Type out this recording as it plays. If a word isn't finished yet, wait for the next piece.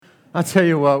I'll tell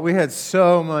you what, we had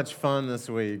so much fun this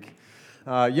week.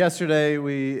 Yesterday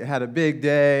we had a big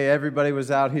day. Everybody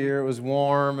was out here. It was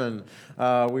warm, and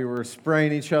we were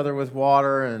spraying each other with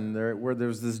water. And there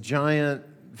was this giant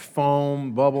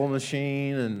foam bubble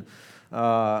machine,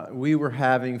 and we were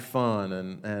having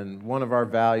fun. And one of our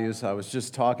values, I was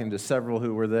just talking to several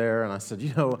who were there, and I said,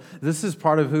 this is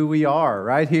part of who we are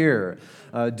right here,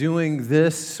 doing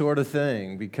this sort of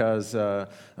thing because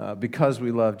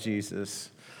we love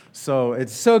Jesus. So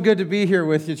it's so good to be here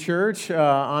with you, church.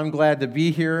 I'm glad to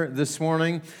be here this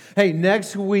morning. Hey,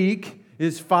 next week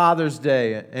is Father's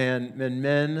Day, and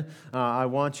men, I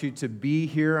want you to be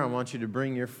here. I want you to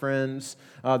bring your friends.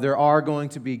 There are going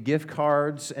to be gift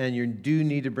cards, and you do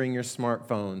need to bring your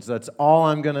smartphones. That's all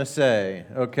I'm going to say,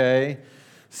 okay?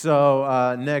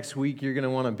 So next week, you're going to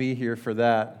want to be here for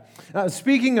that.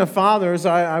 Speaking of fathers,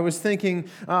 I was thinking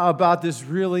about this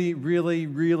really, really,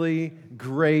 really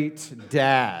great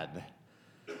dad.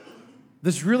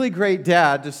 This really great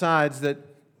dad decides that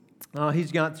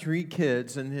he's got 3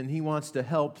 kids and he wants to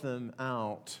help them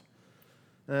out.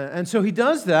 And so he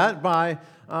does that by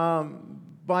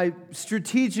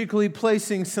strategically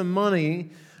placing some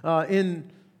money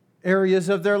in areas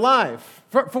of their life.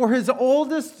 For his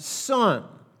oldest son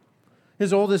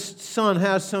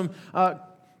has some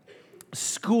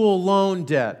school loan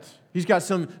debt. He's got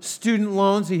some student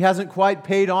loans he hasn't quite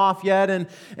paid off yet, and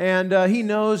he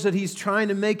knows that he's trying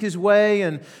to make his way,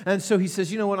 and so he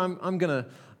says, you know what, I'm gonna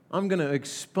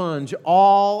expunge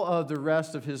all of the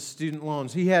rest of his student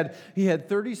loans. He had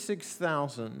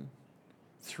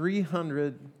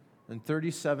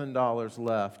 $36,337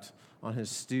 left on his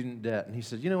student debt, and he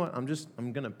said, you know what, I'm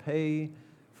gonna pay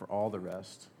for all the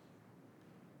rest.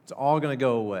 It's all gonna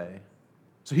go away.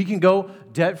 So he can go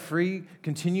debt-free,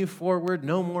 continue forward,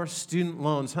 no more student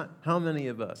loans. How many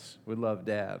of us would love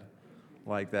dad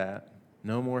like that?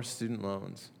 No more student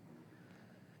loans.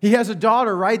 He has a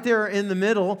daughter right there in the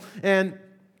middle, and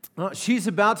she's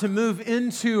about to move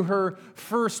into her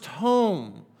first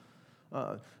home.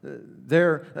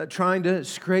 They're trying to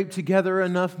scrape together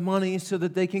enough money so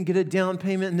that they can get a down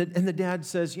payment, and the dad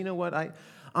says, you know what,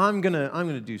 I'm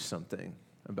gonna do something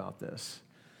about this.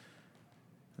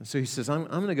 And so he says, I'm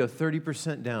going to go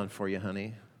 30% down for you,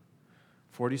 honey.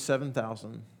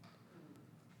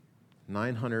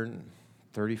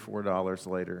 $47,934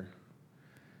 later.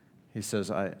 He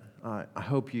says, I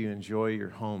hope you enjoy your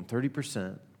home.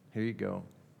 30%. Here you go.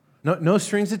 No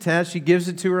strings attached. He gives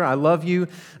it to her. I love you.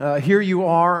 Here you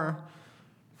are.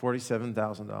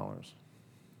 $47,000.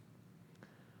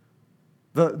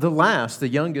 The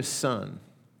youngest son,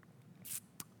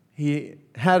 he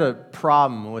had a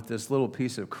problem with this little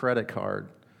piece of credit card,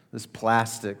 this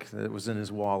plastic that was in his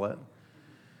wallet.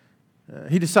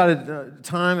 He decided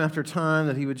time after time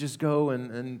that he would just go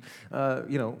and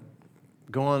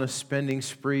go on a spending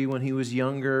spree when he was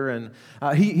younger. And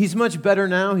he's much better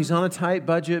now. He's on a tight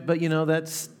budget, but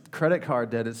that's credit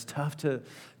card debt. It's tough to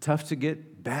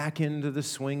get back into the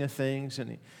swing of things.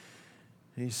 And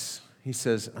he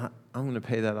says, I'm going to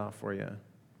pay that off for you.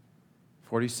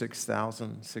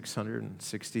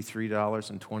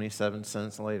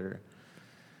 $46,663.27 later,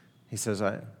 he says,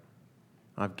 I've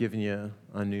given you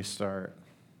a new start.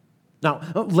 Now,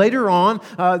 later on,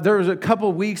 there was a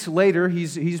couple weeks later,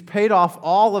 he's paid off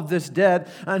all of this debt,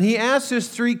 and he asks his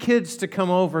 3 kids to come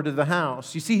over to the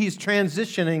house. You see, he's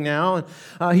transitioning now,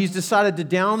 and he's decided to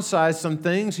downsize some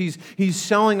things. He's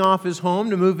selling off his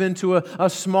home to move into a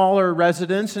smaller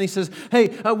residence, and he says,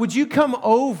 hey, would you come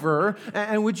over,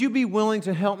 and would you be willing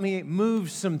to help me move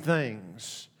some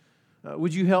things?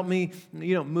 Would you help me,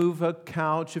 move a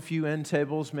couch, a few end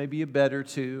tables, maybe a bed or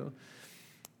two?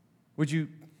 Would you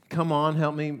come on,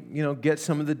 help me, get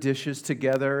some of the dishes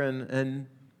together and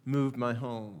move my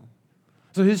home?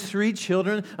 So his 3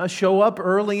 children show up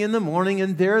early in the morning,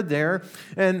 and they're there.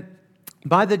 And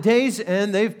by the day's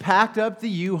end, they've packed up the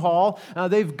U-Haul.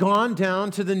 They've gone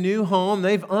down to the new home.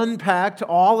 They've unpacked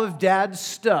all of Dad's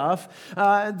stuff.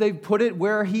 They've put it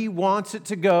where he wants it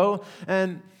to go.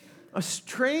 And a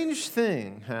strange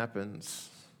thing happens.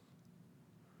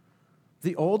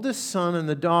 The oldest son and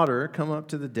the daughter come up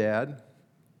to the dad.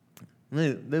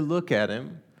 They look at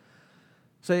him,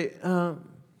 say,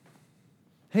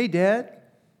 hey, Dad,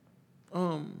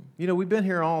 we've been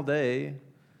here all day.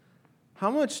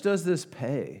 How much does this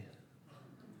pay?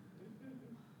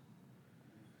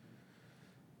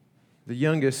 The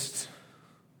youngest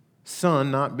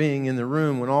son, not being in the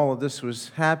room when all of this was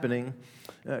happening,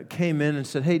 came in and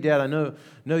said, hey, Dad, I know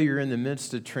you're in the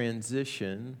midst of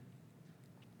transition.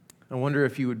 I wonder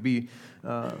if you would be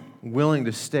willing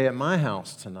to stay at my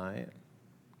house tonight,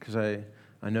 because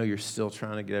I know you're still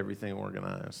trying to get everything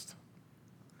organized.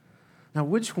 Now,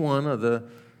 which one of the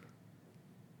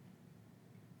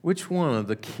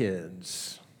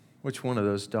kids, which one of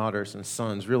those daughters and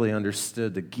sons really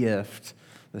understood the gift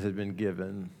that had been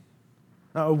given?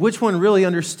 Which one really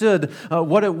understood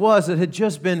what it was that had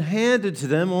just been handed to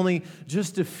them only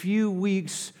just a few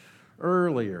weeks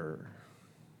earlier?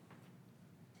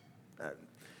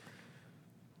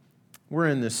 We're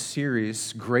in this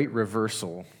series, Great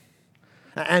Reversal.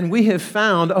 And we have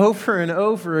found over and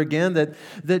over again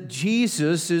that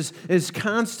Jesus is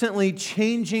constantly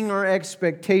changing our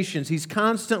expectations. He's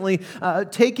constantly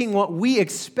taking what we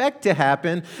expect to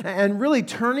happen and really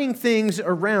turning things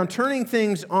around, turning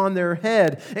things on their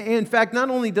head. In fact, not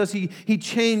only does he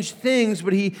change things,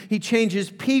 but he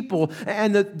changes people.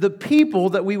 And the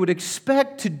people that we would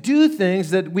expect to do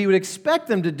things that we would expect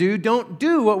them to do don't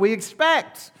do what we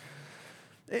expect.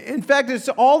 In fact, it's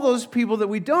all those people that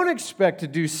we don't expect to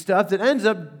do stuff that ends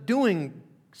up doing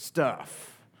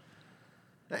stuff.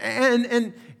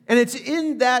 And it's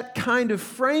in that kind of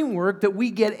framework that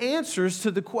we get answers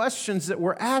to the questions that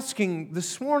we're asking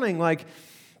this morning. Like,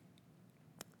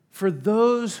 for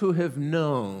those who have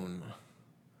known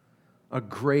a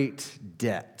great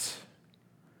debt,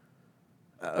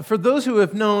 for those who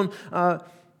have known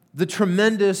the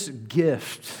tremendous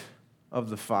gift of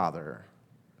the Father,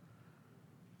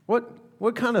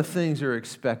 what kind of things are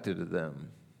expected of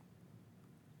them?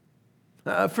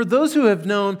 For those who have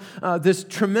known this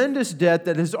tremendous debt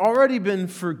that has already been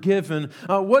forgiven,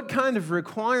 what kind of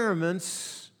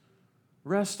requirements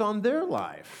rest on their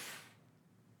life?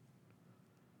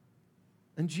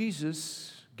 And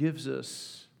Jesus gives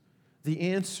us the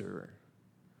answer.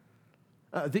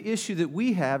 The issue that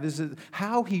we have is that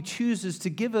how he chooses to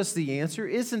give us the answer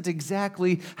isn't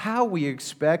exactly how we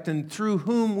expect and through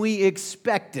whom we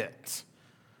expect it.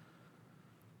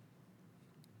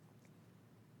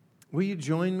 Will you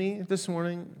join me this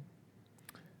morning?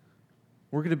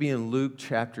 We're going to be in Luke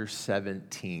chapter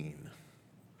 17.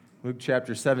 Luke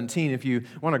chapter 17. If you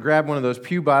want to grab one of those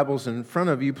pew Bibles in front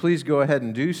of you, please go ahead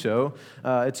and do so.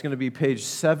 It's going to be page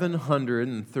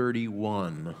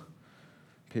 731.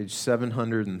 Page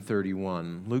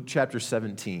 731, Luke chapter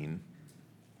 17.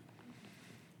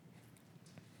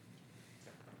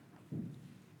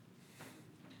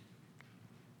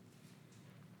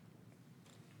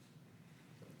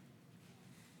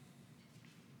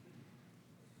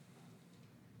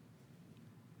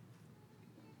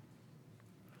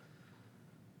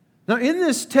 Now, in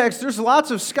this text, there's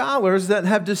lots of scholars that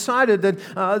have decided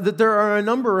that there are a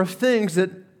number of things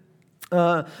that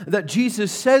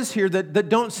Jesus says here that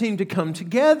don't seem to come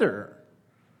together.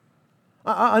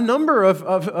 A number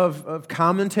of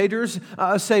commentators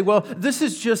say, well, this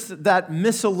is just that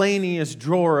miscellaneous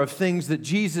drawer of things that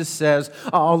Jesus says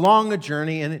along a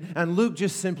journey, and Luke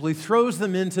just simply throws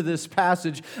them into this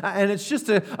passage, and it's just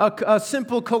a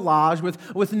simple collage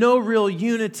with no real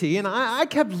unity. And I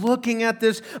kept looking at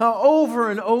this over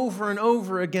and over and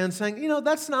over again, saying,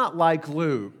 that's not like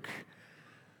Luke.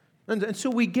 And so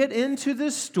we get into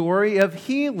this story of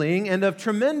healing and of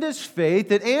tremendous faith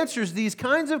that answers these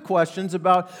kinds of questions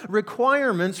about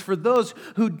requirements for those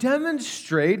who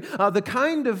demonstrate the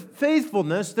kind of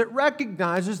faithfulness that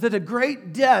recognizes that a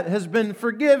great debt has been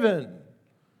forgiven.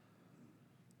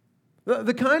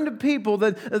 The kind of people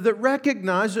that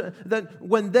recognize that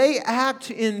when they act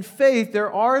in faith,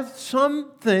 there are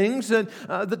some things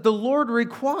that the Lord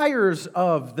requires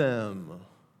of them.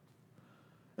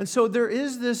 And so there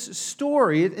is this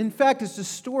story. In fact, it's the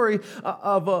story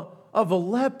of a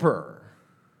leper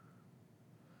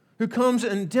who comes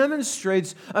and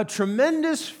demonstrates a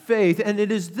tremendous faith. And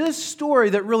it is this story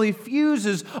that really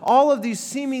fuses all of these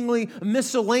seemingly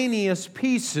miscellaneous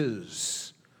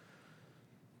pieces.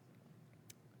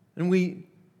 And we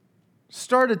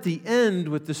start at the end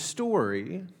with the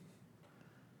story,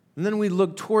 and then we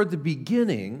look toward the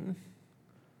beginning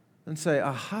and say,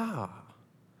 aha,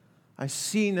 I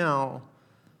see now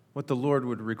what the Lord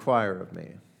would require of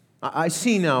me. I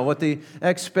see now what the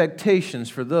expectations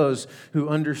for those who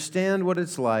understand what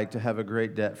it's like to have a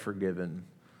great debt forgiven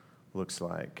looks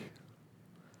like.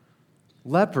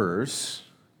 Lepers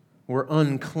were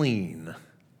unclean.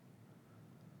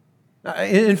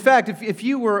 In fact, if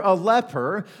you were a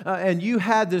leper and you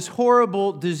had this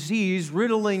horrible disease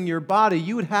riddling your body,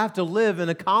 you would have to live in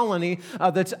a colony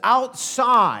that's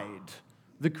outside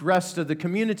the rest of the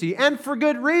community, and for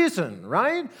good reason,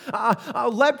 right?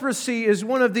 Leprosy is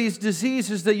one of these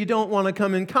diseases that you don't want to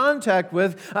come in contact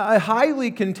with, highly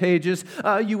contagious.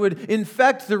 You would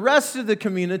infect the rest of the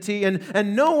community,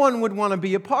 and no one would want to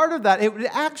be a part of that. It would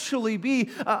actually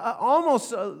be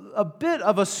almost a bit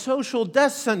of a social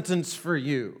death sentence for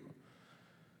you.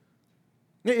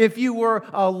 If you were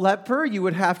a leper, you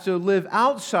would have to live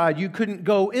outside. You couldn't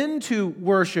go into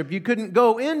worship. You couldn't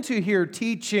go into here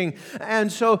teaching.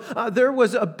 And so there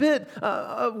was a bit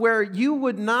where you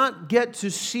would not get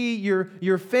to see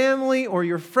your family or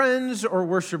your friends or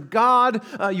worship God.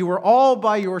 You were all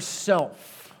by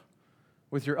yourself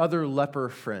with your other leper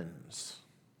friends.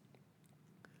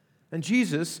 And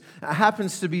Jesus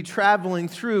happens to be traveling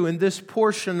through in this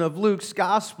portion of Luke's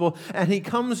gospel, and he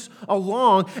comes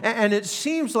along, and it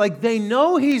seems like they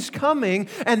know he's coming,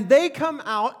 and they come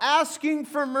out asking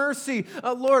for mercy.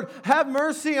 Lord, have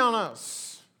mercy on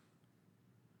us.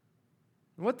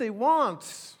 And what they want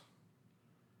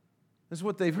is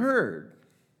what they've heard.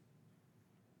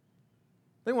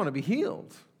 They want to be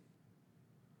healed.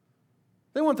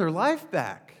 They want their life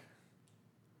back.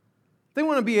 They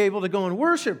want to be able to go and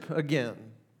worship again.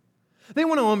 They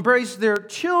want to embrace their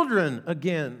children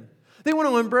again. They want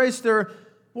to embrace their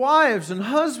wives and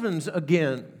husbands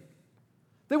again.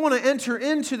 They want to enter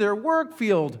into their work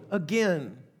field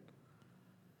again.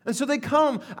 And so they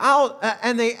come out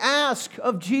and they ask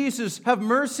of Jesus, have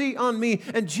mercy on me.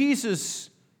 And Jesus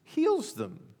heals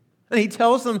them. And he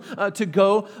tells them to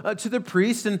go to the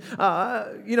priest and,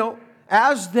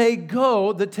 as they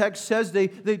go, the text says they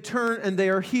turn and they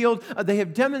are healed. They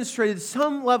have demonstrated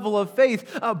some level of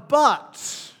faith,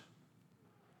 but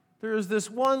there is this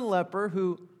one leper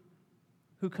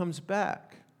who comes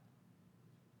back.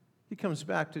 He comes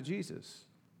back to Jesus.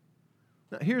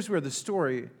 Now, here's where the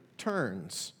story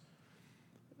turns.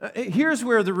 Here's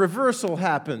where the reversal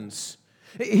happens.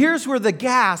 Here's where the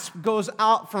gasp goes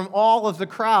out from all of the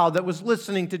crowd that was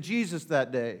listening to Jesus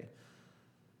that day.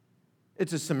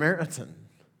 It's a Samaritan.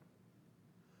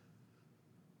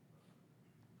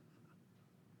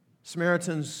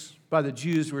 Samaritans by the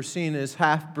Jews were seen as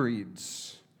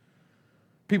half-breeds,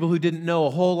 people who didn't know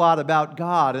a whole lot about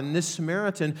God. And this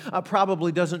Samaritan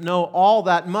probably doesn't know all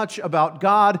that much about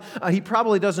God. He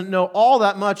probably doesn't know all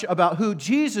that much about who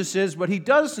Jesus is, but he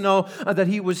does know that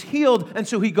he was healed. And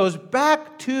so he goes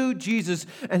back to Jesus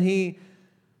and he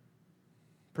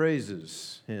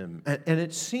praises him. And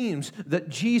it seems that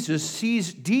Jesus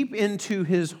sees deep into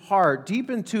his heart, deep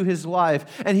into his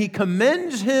life, and he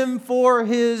commends him for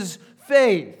his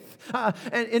faith.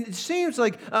 And it seems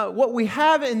like what we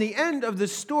have in the end of the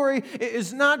story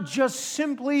is not just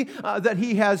simply that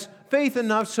he has faith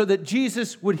enough so that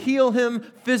Jesus would heal him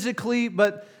physically,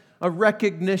 but a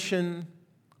recognition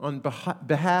on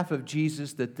behalf of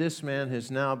Jesus that this man has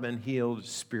now been healed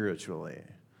spiritually.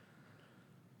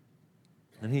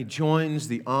 And he joins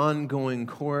the ongoing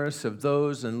chorus of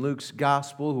those in Luke's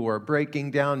gospel who are breaking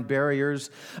down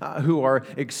barriers, who are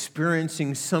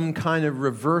experiencing some kind of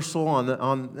reversal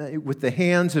with the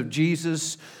hands of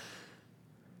Jesus.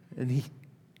 And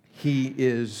he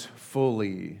is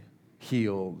fully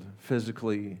healed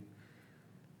physically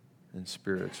and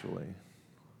spiritually.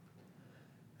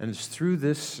 And it's through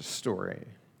this story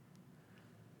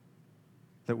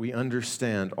that we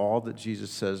understand all that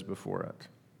Jesus says before it,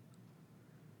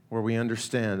 where we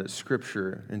understand that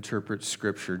Scripture interprets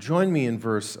Scripture. Join me in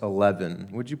verse 11,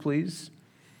 would you please?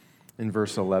 In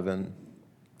verse 11.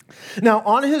 Now,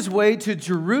 on his way to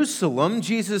Jerusalem,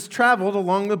 Jesus traveled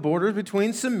along the borders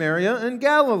between Samaria and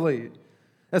Galilee.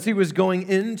 As he was going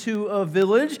into a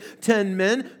village, 10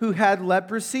 men who had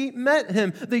leprosy met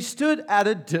him. They stood at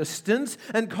a distance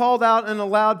and called out in a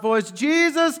loud voice,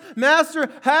 "Jesus, Master,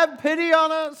 have pity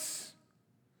on us."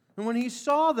 And when he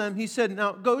saw them, he said,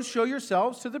 "Now go show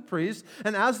yourselves to the priest."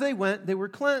 And as they went, they were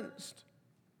cleansed.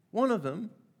 One of them,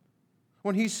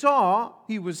 when he saw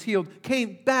he was healed,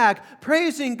 came back,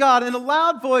 praising God in a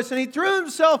loud voice, and he threw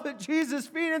himself at Jesus'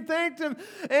 feet and thanked him.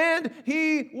 And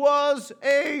he was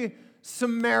a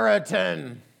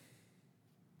Samaritan.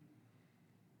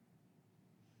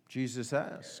 Jesus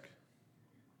asked,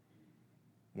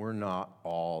 "Were not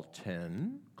all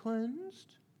 10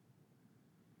 cleansed?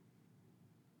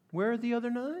 Where are the other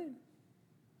 9?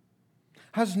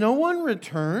 Has no one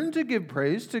returned to give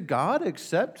praise to God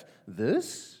except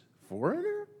this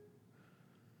foreigner?"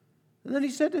 And then he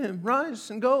said to him, "Rise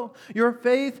and go. Your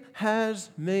faith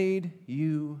has made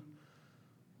you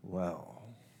well."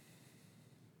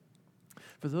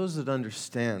 For those that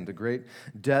understand the great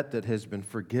debt that has been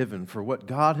forgiven for what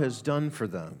God has done for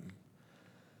them,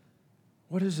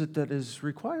 what is it that is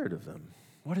required of them?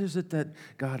 What is it that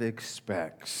God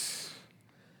expects?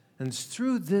 And it's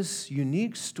through this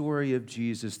unique story of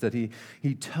Jesus that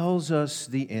he tells us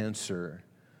the answer.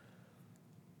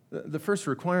 The first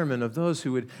requirement of those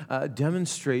who would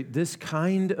demonstrate this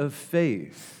kind of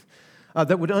faith,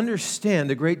 that would understand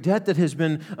the great debt that has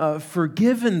been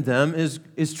forgiven them,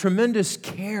 is tremendous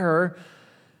care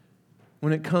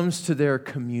when it comes to their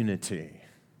community.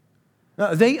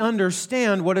 They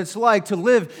understand what it's like to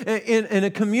live in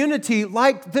a community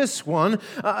like this one,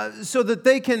 so that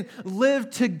they can live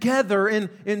together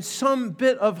in some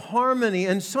bit of harmony.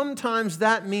 And sometimes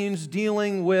that means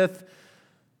dealing with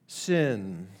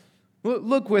sin.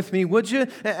 Look with me, would you,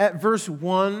 at verse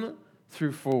 1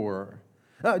 through 4.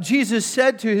 Jesus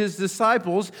said to his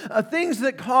disciples, things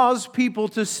that cause people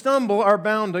to stumble are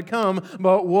bound to come,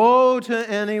 but woe to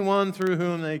anyone through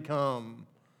whom they come.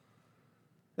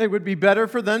 It would be better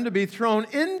for them to be thrown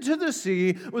into the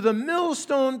sea with a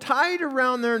millstone tied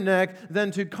around their neck than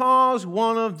to cause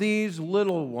one of these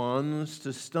little ones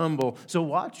to stumble. So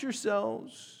watch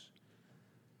yourselves.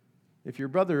 If your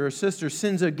brother or sister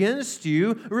sins against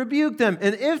you, rebuke them.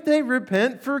 And if they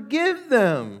repent, forgive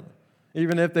them.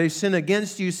 Even if they sin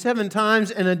against you 7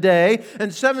 times in a day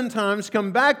and 7 times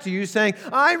come back to you saying,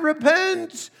 I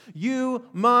repent, you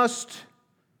must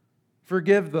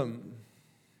forgive them.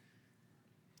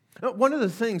 One of the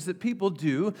things that people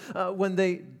do when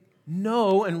they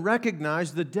know and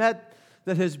recognize the debt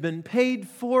that has been paid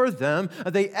for them,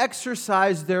 they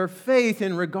exercise their faith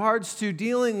in regards to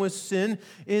dealing with sin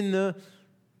in the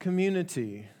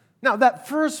community. Now, that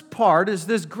first part is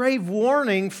this grave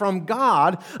warning from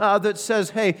God that says,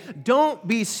 hey, don't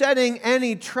be setting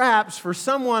any traps for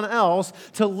someone else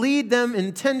to lead them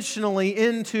intentionally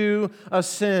into a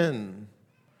sin.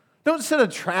 Don't set a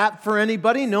trap for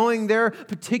anybody knowing their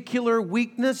particular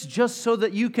weakness just so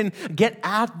that you can get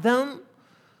at them.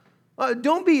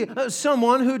 Don't be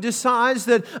someone who decides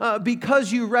that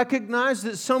because you recognize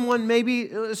that someone maybe,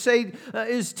 say,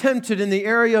 is tempted in the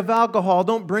area of alcohol,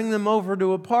 don't bring them over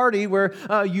to a party where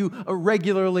you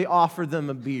regularly offer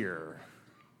them a beer.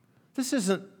 This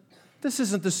isn't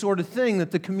the sort of thing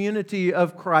that the community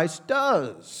of Christ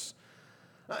does.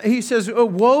 He says,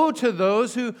 woe to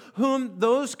those whom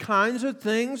those kinds of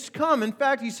things come. In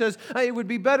fact, he says, it would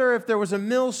be better if there was a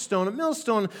millstone. A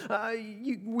millstone,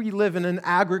 we live in an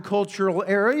agricultural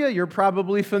area. You're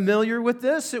probably familiar with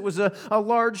this. It was a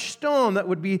large stone that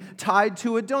would be tied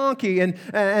to a donkey, and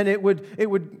it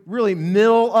would really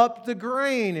mill up the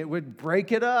grain. It would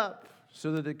break it up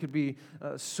so that it could be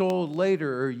sold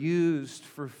later or used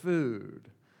for food.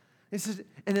 This is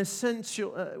an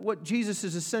essential, what Jesus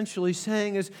is essentially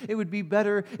saying is it would be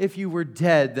better if you were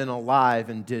dead than alive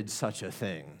and did such a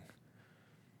thing.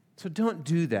 So don't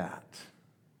do that.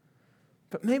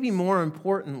 But maybe more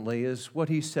importantly is what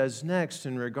he says next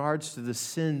in regards to the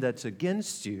sin that's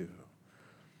against you.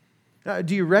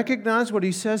 Do you recognize what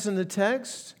he says in the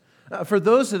text? For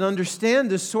those that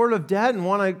understand this sort of debt and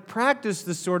want to practice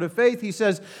this sort of faith, he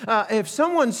says, if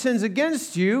someone sins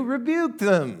against you, rebuke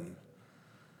them.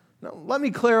 Now, let me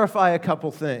clarify a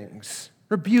couple things.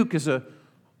 Rebuke is a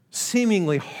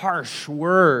seemingly harsh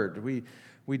word.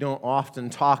 We don't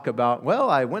often talk about, well,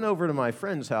 I went over to my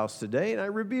friend's house today and I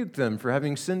rebuked them for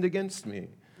having sinned against me.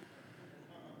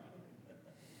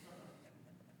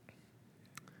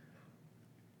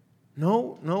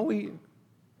 No,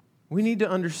 we need to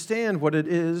understand what it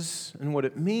is and what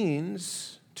it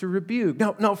means to rebuke.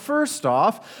 Now, first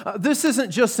off, this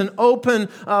isn't just an open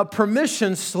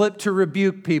permission slip to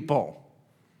rebuke people.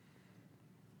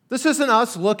 This isn't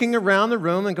us looking around the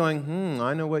room and going,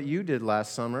 I know what you did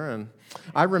last summer, and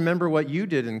I remember what you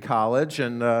did in college,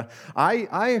 and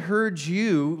I heard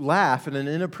you laugh at an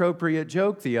inappropriate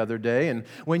joke the other day, and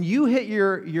when you hit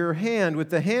your hand with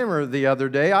the hammer the other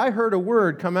day, I heard a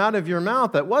word come out of your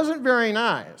mouth that wasn't very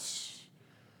nice.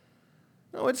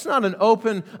 No, it's not an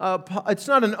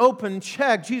open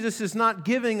check. Jesus is not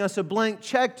giving us a blank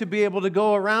check to be able to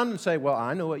go around and say, well,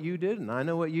 I know what you did, and I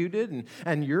know what you did,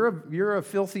 and you're a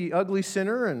filthy, ugly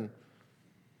sinner, and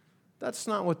that's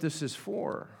not what this is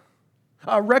for.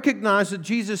 Recognize that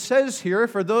Jesus says here,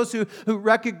 for those who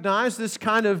recognize this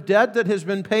kind of debt that has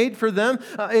been paid for them,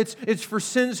 it's for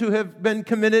sins who have been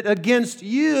committed against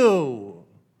you.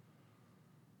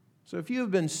 So if you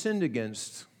have been sinned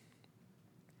against,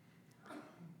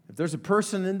 if there's a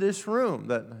person in this room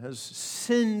that has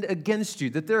sinned against you,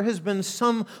 that there has been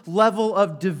some level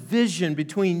of division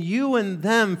between you and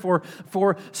them for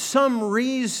some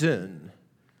reason,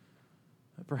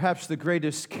 perhaps the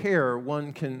greatest care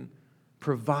one can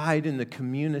provide in the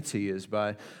community is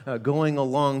by going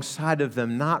alongside of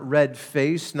them, not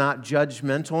red-faced, not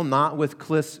judgmental, not with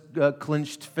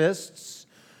clenched fists,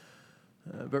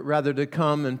 but rather to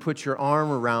come and put your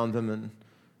arm around them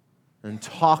and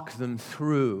talk them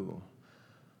through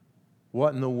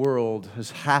what in the world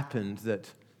has happened that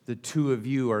the two of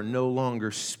you are no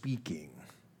longer speaking,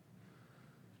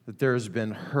 that there has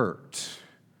been hurt.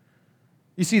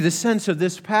 You see, the sense of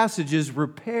this passage is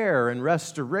repair and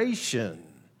restoration.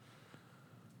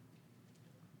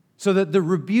 So that the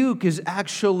rebuke is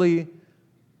actually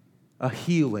a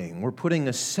healing. We're putting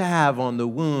a salve on the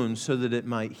wound so that it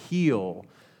might heal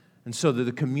and so that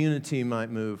the community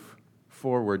might move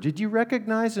forward. Did you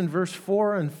recognize in verse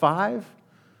 4 and 5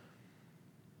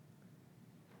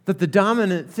 that the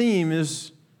dominant theme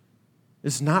is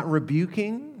not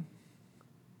rebuking,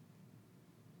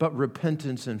 but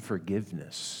repentance and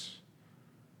forgiveness?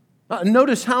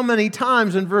 Notice how many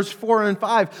times in verse 4 and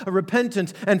 5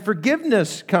 repentance and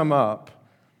forgiveness come up.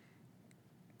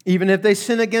 Even if they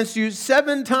sin against you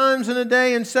 7 times in a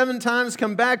day and 7 times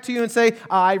come back to you and say,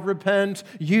 I repent,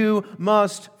 you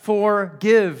must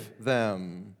forgive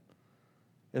them.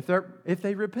 If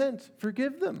they repent,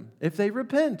 forgive them. If they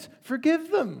repent, forgive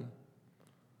them.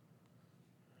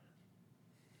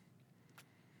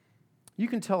 You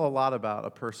can tell a lot about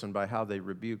a person by how they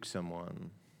rebuke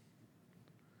someone.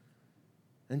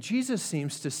 And Jesus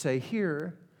seems to say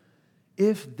here,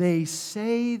 if they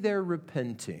say they're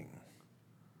repenting,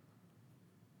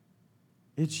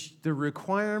 it's the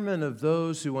requirement of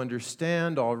those who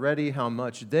understand already how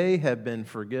much they have been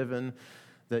forgiven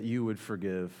that you would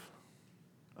forgive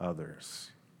others.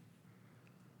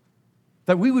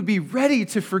 That we would be ready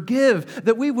to forgive,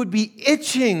 that we would be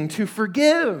itching to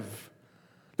forgive.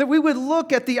 That we would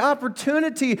look at the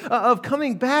opportunity of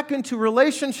coming back into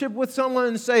relationship with someone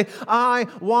and say, I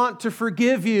want to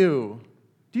forgive you.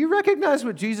 Do you recognize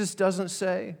what Jesus doesn't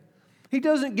say? He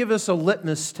doesn't give us a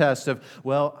litmus test of,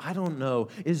 well, I don't know,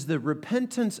 is the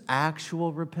repentance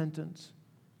actual repentance?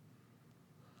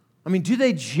 I mean, do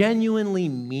they genuinely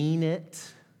mean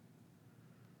it?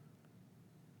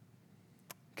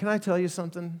 Can I tell you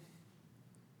something?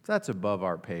 That's above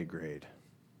our pay grade.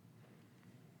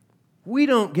 We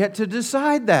don't get to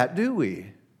decide that, do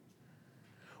we?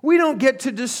 We don't get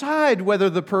to decide whether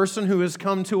the person who has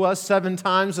come to us 7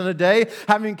 times in a day,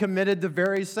 having committed the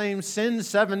very same sin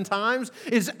 7 times,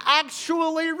 is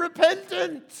actually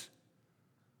repentant.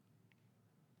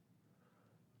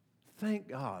 Thank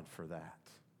God for that.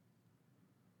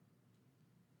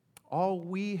 All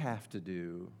we have to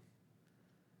do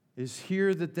is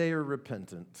hear that they are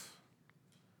repentant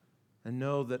and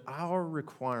know that our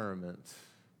requirement,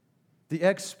 the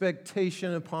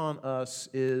expectation upon us,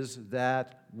 is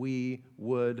that we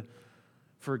would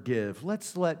forgive.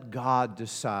 Let's let God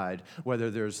decide whether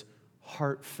there's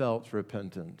heartfelt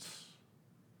repentance.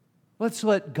 Let's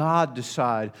let God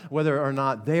decide whether or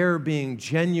not they're being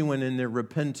genuine in their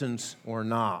repentance or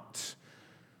not.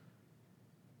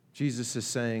 Jesus is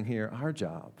saying here, our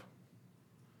job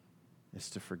is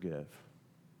to forgive.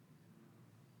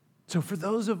 So for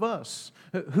those of us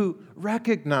who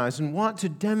recognize and want to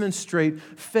demonstrate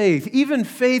faith, even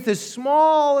faith as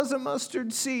small as a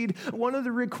mustard seed, one of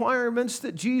the requirements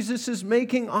that Jesus is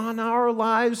making on our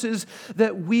lives is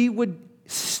that we would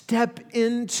step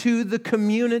into the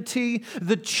community,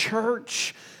 the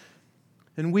church,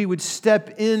 and we would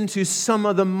step into some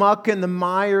of the muck and the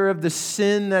mire of the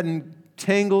sin that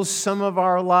entangles some of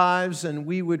our lives, and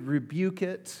we would rebuke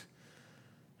it,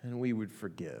 and we would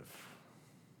forgive.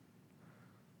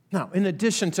 Now, in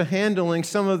addition to handling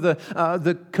some of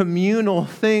the communal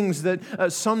things that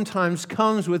sometimes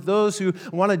comes with those who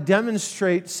want to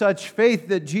demonstrate such faith,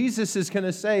 that Jesus is going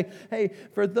to say, hey,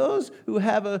 for those who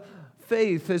have a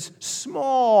faith as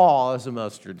small as a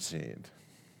mustard seed,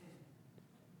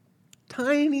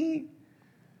 tiny,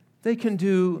 they can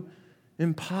do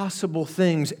impossible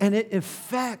things, and it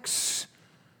affects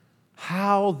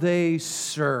how they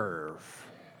serve.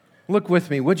 Look with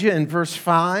me, would you, in verse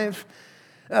 5?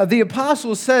 The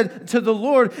apostles said to the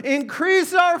Lord,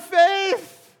 increase our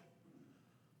faith.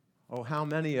 Oh, how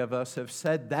many of us have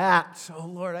said that? Oh,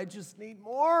 Lord, I just need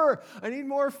more. I need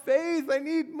more faith. I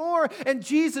need more. And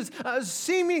Jesus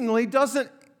seemingly doesn't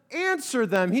answer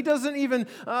them. He doesn't even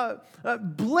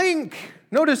blink.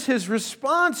 Notice his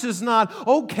response is not,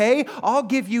 okay, I'll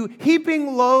give you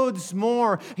heaping loads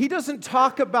more. He doesn't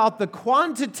talk about the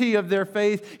quantity of their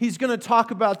faith. He's going to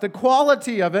talk about the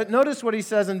quality of it. Notice what he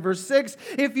says in verse 6.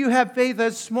 If you have faith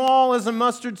as small as a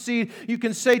mustard seed, you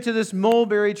can say to this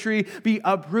mulberry tree, be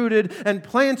uprooted and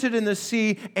planted in the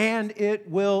sea, and it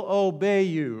will obey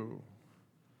you.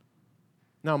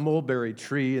 Now, mulberry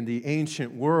tree in the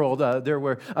ancient world, there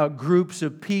were groups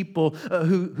of people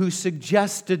who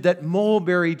suggested that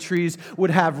mulberry trees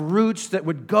would have roots that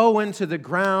would go into the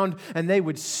ground and they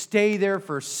would stay there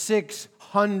for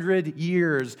 600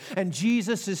 years. And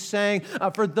Jesus is saying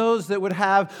for those that would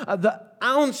have the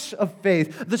ounce of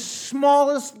faith, the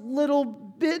smallest little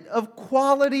bit of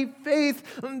quality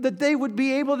faith, that they would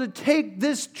be able to take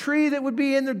this tree that would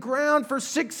be in the ground for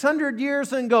 600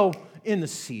 years and go in the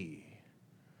sea.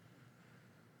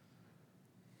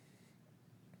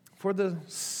 For the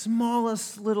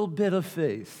smallest little bit of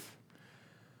faith,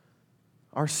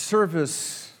 our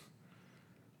service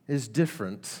is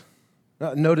different.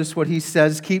 Notice what he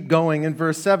says. Keep going in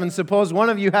verse 7. Suppose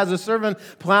one of you has a servant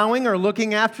plowing or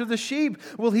looking after the sheep.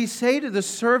 Will he say to the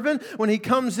servant when he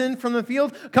comes in from the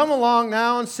field, "Come along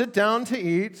now and sit down to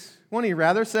eat"? Won't he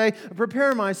rather say,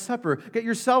 "Prepare my supper, get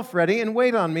yourself ready, and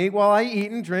wait on me while I eat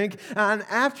and drink, and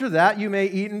after that you may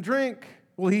eat and drink"?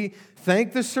 Will he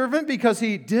thank the servant because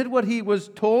he did what he was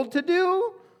told to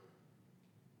do?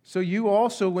 So you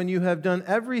also, when you have done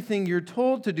everything you're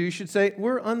told to do, should say,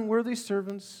 "We're unworthy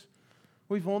servants.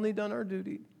 We've only done our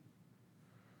duty."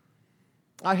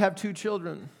 I have 2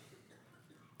 children.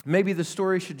 Maybe the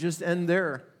story should just end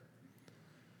there.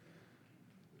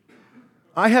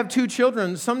 I have 2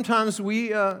 children. Sometimes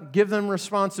we give them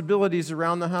responsibilities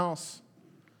around the house.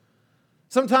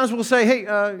 Sometimes we'll say, "Hey,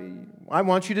 I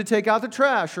want you to take out the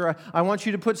trash," or "I want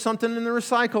you to put something in the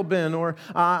recycle bin," or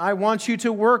 "I want you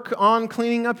to work on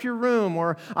cleaning up your room,"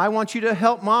 or "I want you to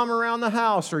help mom around the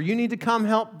house," or "You need to come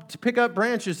help to pick up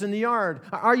branches in the yard."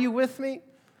 Are you with me?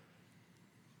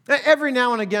 Every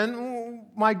now and again,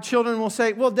 my children will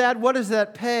say, "Well, Dad, what does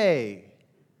that pay?"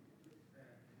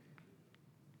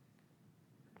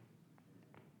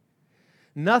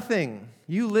 Nothing.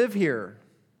 You live here.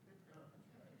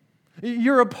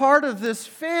 You're a part of this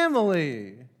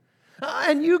family.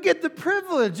 And you get the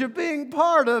privilege of being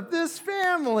part of this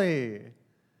family.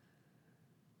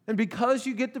 And because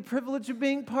you get the privilege of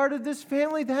being part of this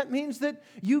family, that means that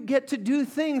you get to do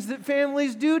things that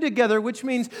families do together, which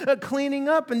means cleaning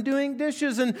up and doing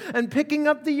dishes and picking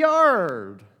up the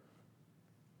yard.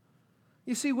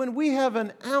 You see, when we have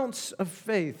an ounce of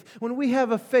faith, when we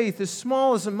have a faith as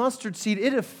small as a mustard seed,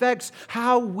 it affects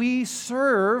how we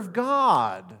serve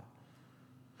God.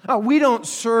 We don't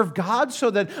serve God so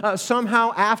that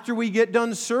somehow after we get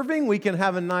done serving, we can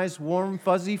have a nice, warm,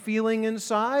 fuzzy feeling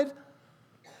inside.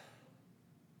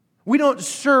 We don't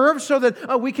serve so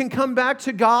that we can come back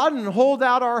to God and hold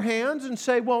out our hands and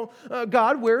say, "Well,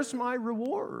 God, where's my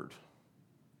reward?"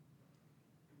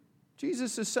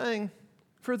 Jesus is saying,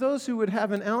 for those who would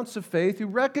have an ounce of faith, who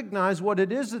recognize what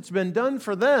it is that's been done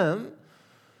for them,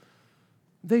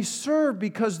 they serve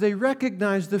because they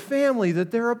recognize the family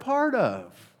that they're a part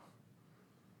of.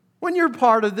 When you're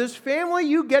part of this family,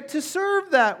 you get to serve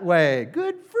that way.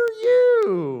 Good for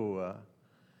you.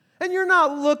 And you're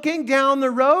not looking down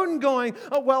the road and going,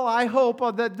 "Oh, well, I hope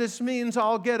that this means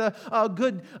I'll get a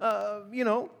good,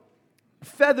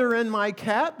 feather in my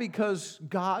cap because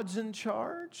God's in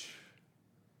charge."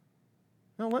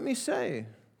 Now, let me say,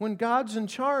 when God's in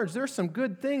charge, there's some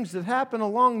good things that happen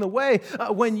along the way.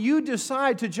 When you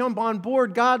decide to jump on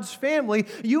board God's family,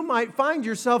 you might find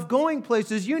yourself going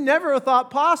places you never thought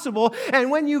possible.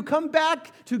 And when you come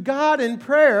back to God in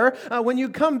prayer, when you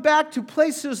come back to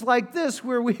places like this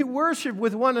where we worship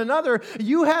with one another,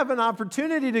 you have an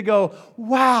opportunity to go,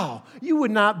 "Wow, you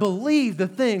would not believe the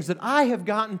things that I have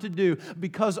gotten to do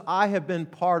because I have been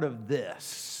part of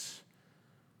this."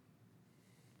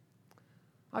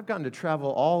 I've gotten to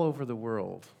travel all over the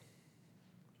world.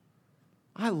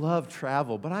 I love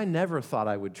travel, but I never thought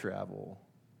I would travel.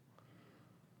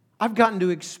 I've gotten to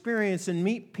experience and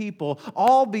meet people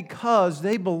all because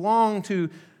they belong to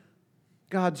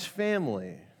God's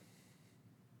family.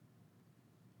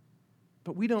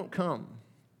 But we don't come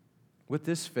with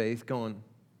this faith going,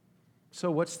 "So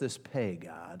what's this pay,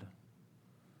 God?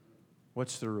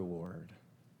 What's the reward?"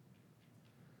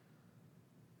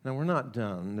 Now, we're not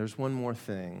done. There's one more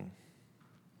thing.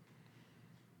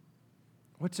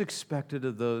 What's expected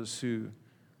of those who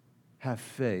have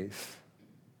faith?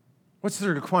 What's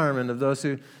the requirement of those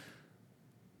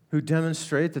who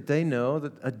demonstrate that they know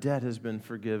that a debt has been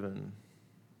forgiven?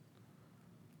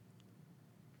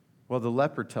 Well, the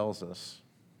leper tells us.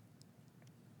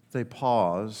 They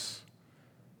pause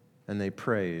and they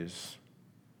praise.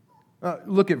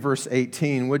 Look at verse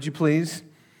 18, would you please?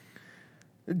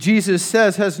 Jesus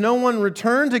says, "Has no one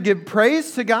returned to give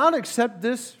praise to God except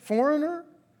this foreigner?"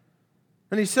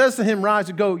 And he says to him, "Rise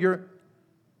and go, your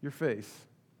faith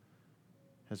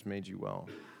has made you well."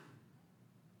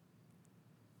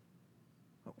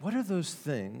 what are those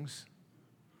things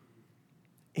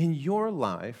in your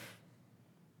life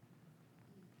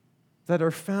that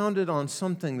are founded on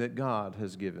something that God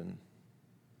has given?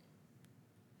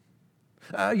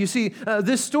 You see,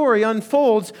 this story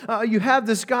unfolds. You have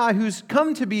this guy who's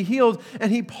come to be healed, and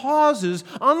he pauses,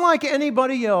 unlike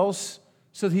anybody else,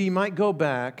 so that he might go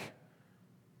back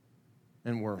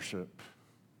and worship.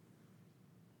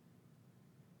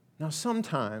 Now,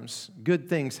 sometimes good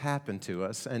things happen to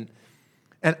us, and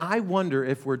I wonder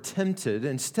if we're tempted,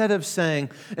 instead of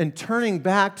saying and turning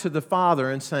back to the Father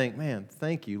and saying, man,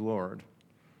 thank you, Lord.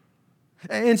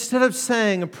 Instead of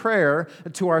saying a prayer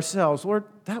to ourselves, Lord,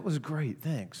 that was great,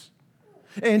 thanks.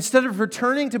 Instead of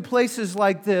returning to places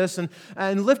like this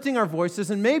and lifting our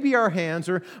voices and maybe our hands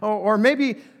or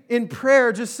maybe in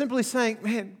prayer just simply saying,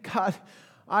 man, God,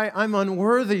 I'm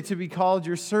unworthy to be called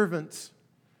your servant.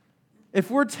 If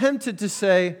we're tempted to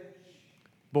say,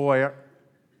 boy,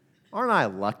 aren't I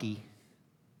lucky?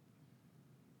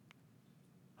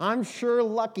 I'm sure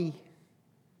lucky.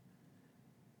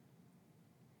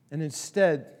 And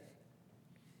instead,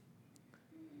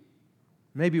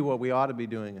 maybe what we ought to be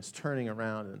doing is turning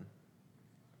around and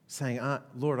saying,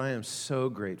 Lord, I am so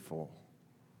grateful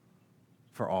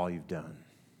for all you've done.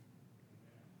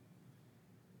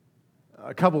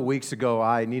 A couple weeks ago,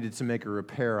 I needed to make a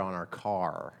repair on our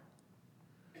car.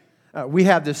 We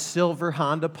have this silver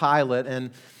Honda Pilot,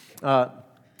 and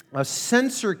a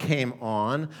sensor came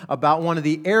on about one of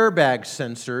the airbag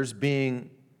sensors being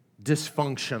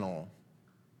dysfunctional.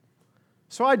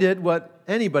 So I did what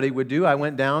anybody would do. I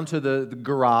went down to the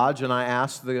garage and I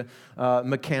asked the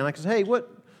mechanics, hey, what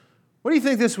do you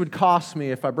think this would cost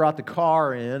me if I brought the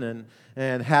car in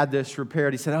and had this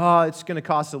repaired? He said, it's going to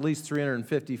cost at least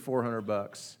 $350,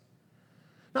 $400.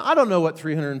 Now, I don't know what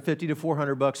 $350 to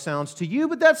 $400 sounds to you,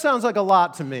 but that sounds like a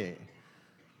lot to me.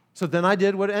 So then I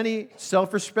did what any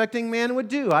self-respecting man would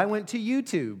do. I went to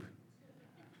YouTube.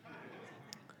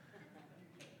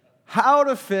 How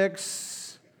to fix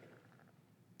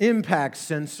impact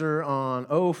sensor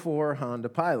on 04 Honda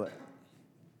Pilot.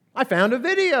 I found a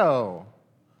video.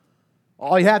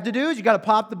 All you have to do is you got to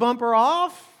pop the bumper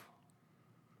off.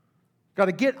 Got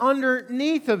to get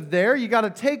underneath of there. You got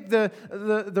to take the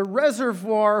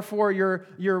reservoir for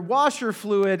your washer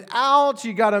fluid out.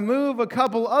 You got to move a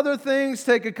couple other things,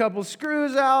 take a couple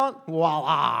screws out.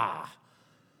 Voila!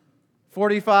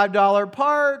 $45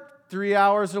 part, 3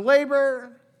 hours of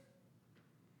labor.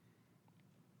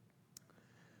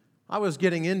 I was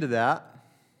getting into that.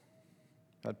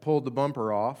 I pulled the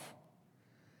bumper off.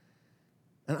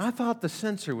 And I thought the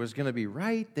sensor was going to be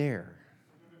right there.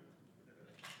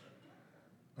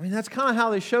 I mean, that's kind of how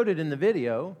they showed it in the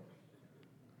video.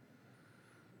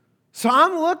 So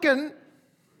I'm looking,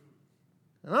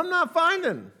 and I'm not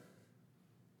finding.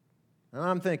 And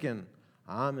I'm thinking,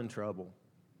 I'm in trouble.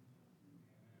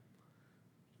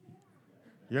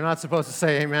 You're not supposed to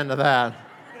say amen to that.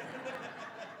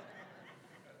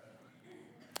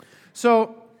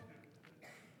 So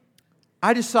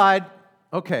I decide,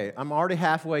 okay, I'm already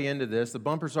halfway into this. The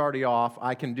bumper's already off.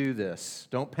 I can do this.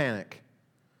 Don't panic.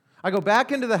 I go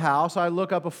back into the house. I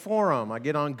look up a forum. I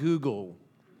get on Google.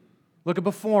 Look up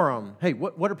a forum. Hey,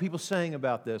 what are people saying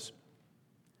about this?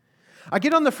 I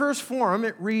get on the first forum.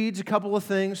 It reads a couple of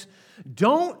things.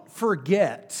 Don't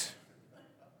forget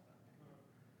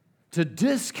to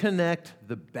disconnect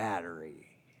the battery.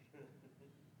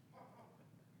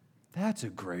 That's a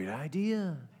great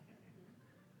idea.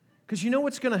 Because you know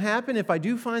what's going to happen if I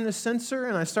do find the sensor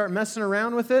and I start messing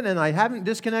around with it and I haven't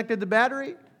disconnected the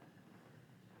battery?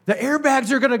 The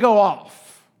airbags are going to go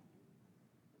off.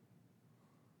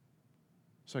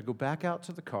 So I go back out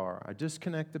to the car. I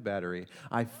disconnect the battery.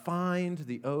 I find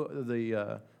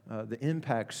the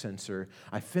impact sensor.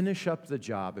 I finish up the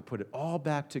job. I put it all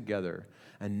back together,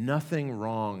 and nothing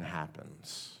wrong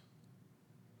happens.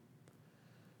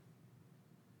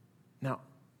 Now,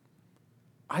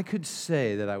 I could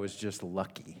say that I was just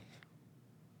lucky.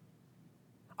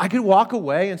 I could walk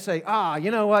away and say, you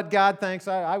know what, God, thanks.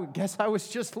 I guess I was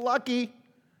just lucky.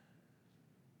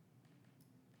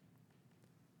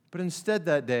 But instead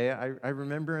that day, I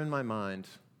remember in my mind,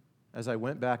 as I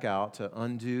went back out to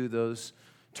undo those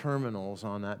terminals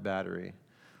on that battery,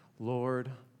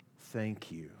 Lord,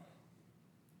 thank you.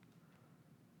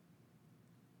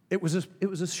 It was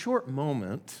a short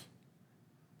moment.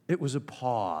 It was a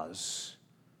pause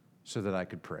so that I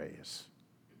could praise.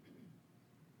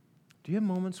 Do you have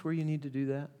moments where you need to do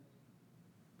that?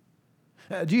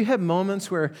 Do you have moments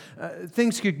where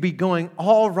things could be going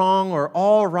all wrong or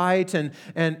all right,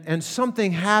 and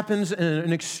something happens in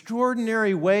an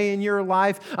extraordinary way in your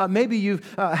life? Maybe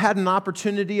you've had an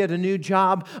opportunity at a new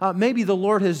job. Maybe the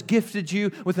Lord has gifted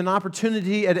you with an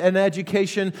opportunity at an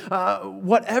education.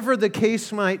 Whatever the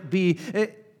case might be,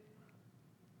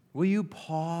 will you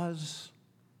pause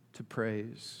to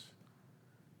praise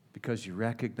because you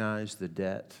recognize the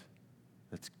debt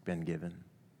that's been given,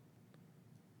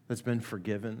 that's been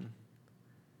forgiven?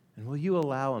 And will you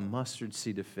allow a mustard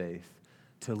seed of faith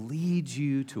to lead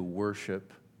you to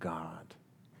worship God?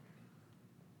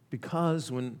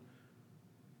 Because when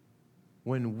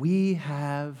we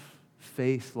have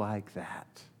faith like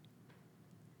that,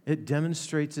 it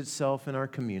demonstrates itself in our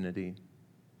community.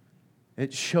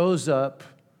 It shows up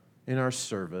in our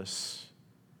service,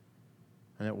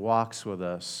 and it walks with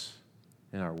us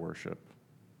in our worship.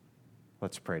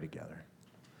 Let's pray together.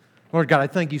 Lord God, I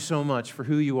thank you so much for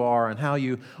who you are and how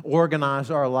you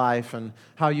organize our life and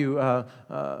how you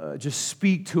just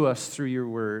speak to us through your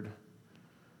word.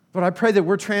 But I pray that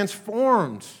we're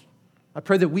transformed. I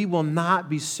pray that we will not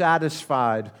be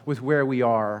satisfied with where we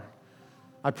are.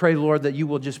 I pray, Lord, that you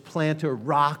will just plant a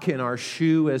rock in our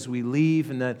shoe as we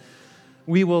leave, and that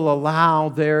we will allow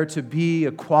there to be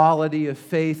a quality of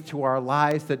faith to our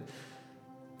life that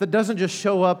doesn't just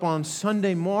show up on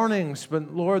Sunday mornings,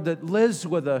 but, Lord, that lives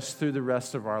with us through the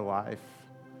rest of our life.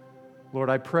 Lord,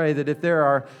 I pray that if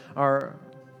there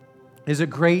is a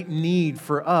great need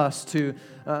for us to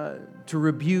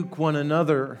rebuke one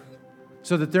another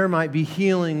so that there might be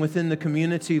healing within the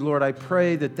community, Lord, I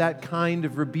pray that that kind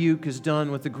of rebuke is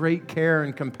done with the great care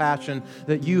and compassion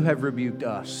that you have rebuked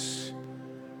us.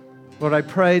 Lord, I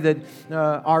pray that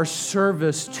our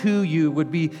service to you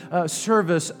would be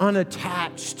service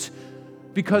unattached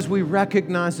because we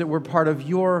recognize that we're part of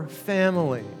your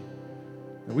family.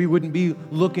 We wouldn't be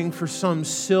looking for some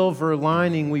silver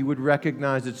lining. We would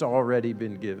recognize it's already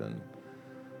been given.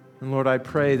 And Lord, I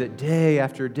pray that day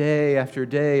after day after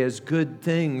day, as good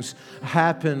things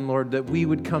happen, Lord, that we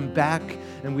would come back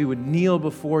and we would kneel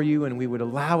before you and we would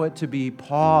allow it to be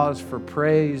pause for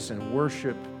praise and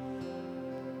worship.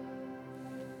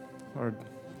 Lord,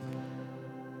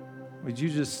 would you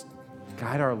just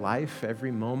guide our life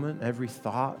every moment, every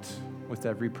thought, with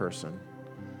every person?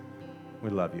 We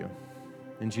love you.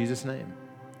 In Jesus' name,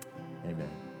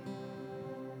 amen.